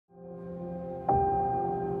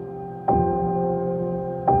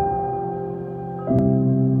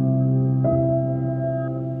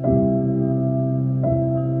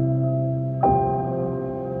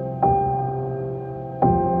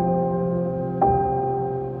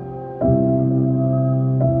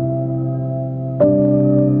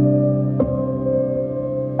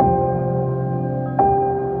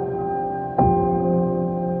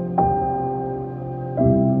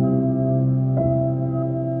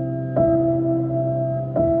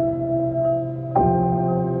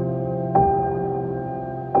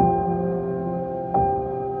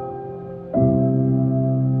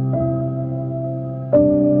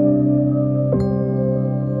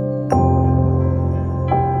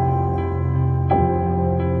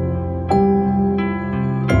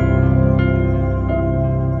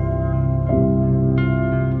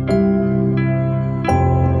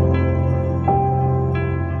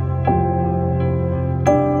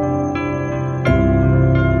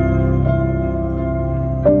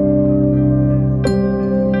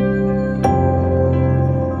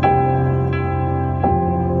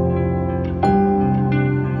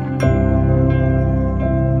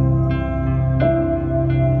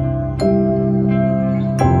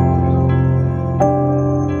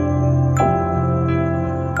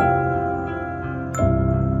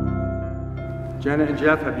Jenna and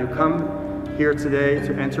Jeff, have you come here today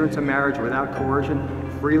to enter into marriage without coercion,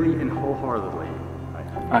 freely and wholeheartedly?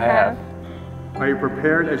 I have. Are you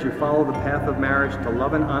prepared as you follow the path of marriage to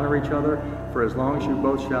love and honor each other for as long as you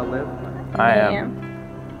both shall live? I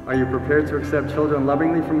am. Are you prepared to accept children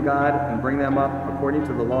lovingly from God and bring them up according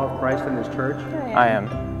to the law of Christ and His church? I am.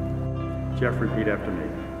 Jeff, repeat after me.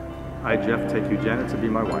 I, Jeff, take you, Jenna, to be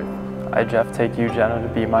my wife. I, Jeff, take you, Jenna,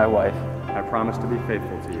 to be my wife. I promise to be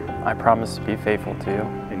faithful to you. I promise to be faithful to you.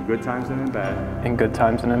 In good times and in bad. In good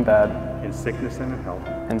times and in bad. In sickness and in health.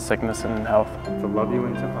 In sickness and in health. To love you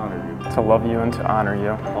and to honor you. To love you and to honor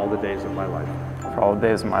you. All the days of my life. For all the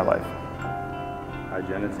days of my life. I,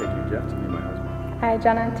 Jenna, take you, Jeff, to be my husband. I,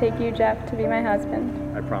 Jenna, take you, Jeff, to be my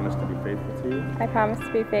husband. I promise to be faithful to you. I promise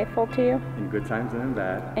to be faithful to you. In good times and in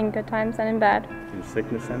bad. In good times and in bad. In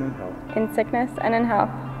sickness and in health. In sickness and in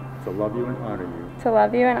health. To love you and honor you. To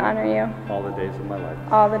love you and honor you. All the days of my life.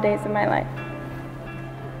 All the days of my life.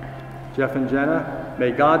 Jeff and Jenna,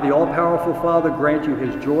 may God, the all-powerful Father, grant you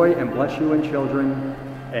His joy and bless you in children.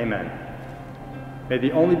 Amen. May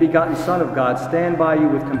the only begotten Son of God stand by you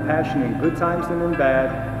with compassion in good times and in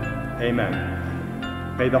bad.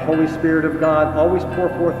 Amen. May the Holy Spirit of God always pour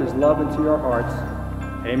forth His love into your hearts.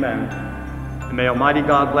 Amen. And may Almighty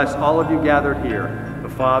God bless all of you gathered here, the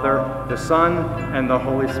Father, the Son, and the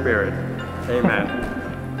Holy Spirit. Amen.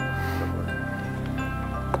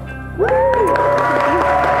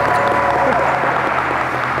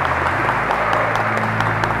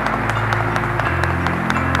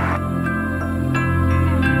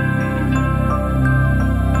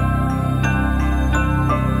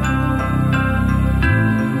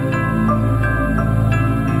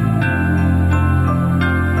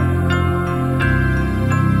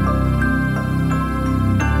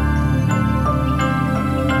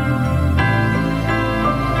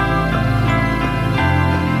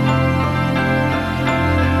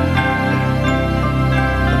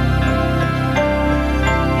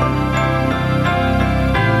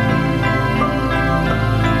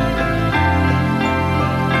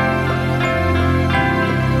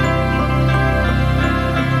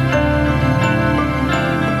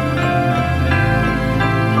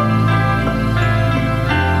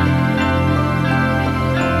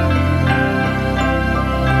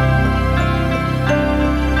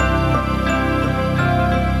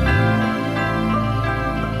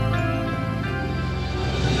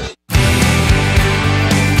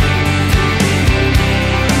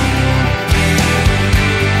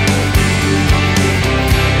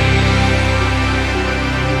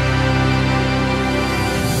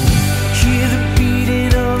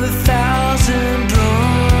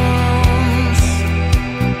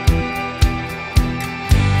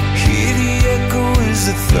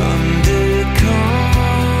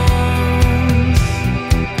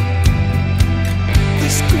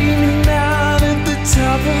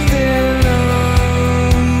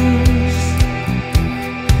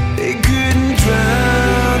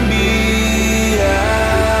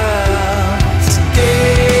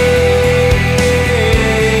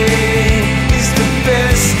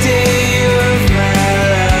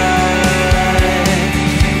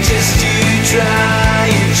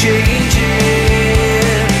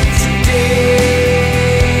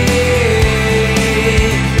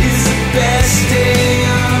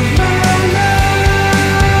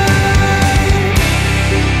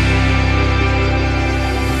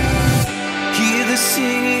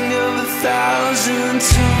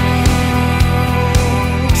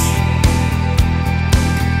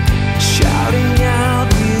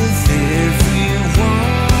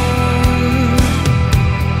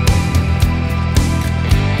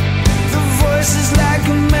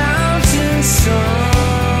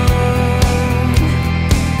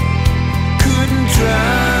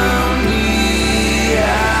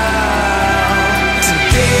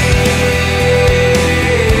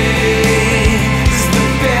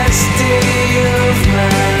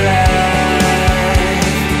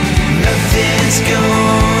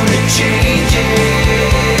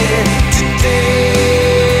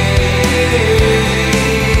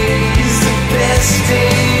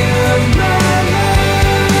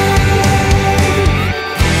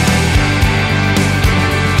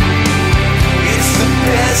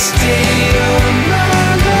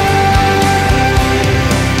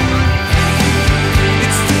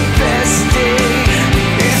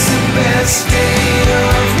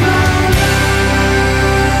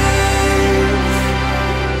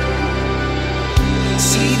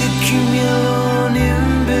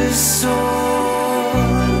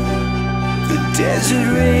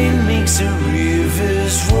 Desert rain makes the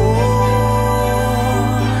rivers roar.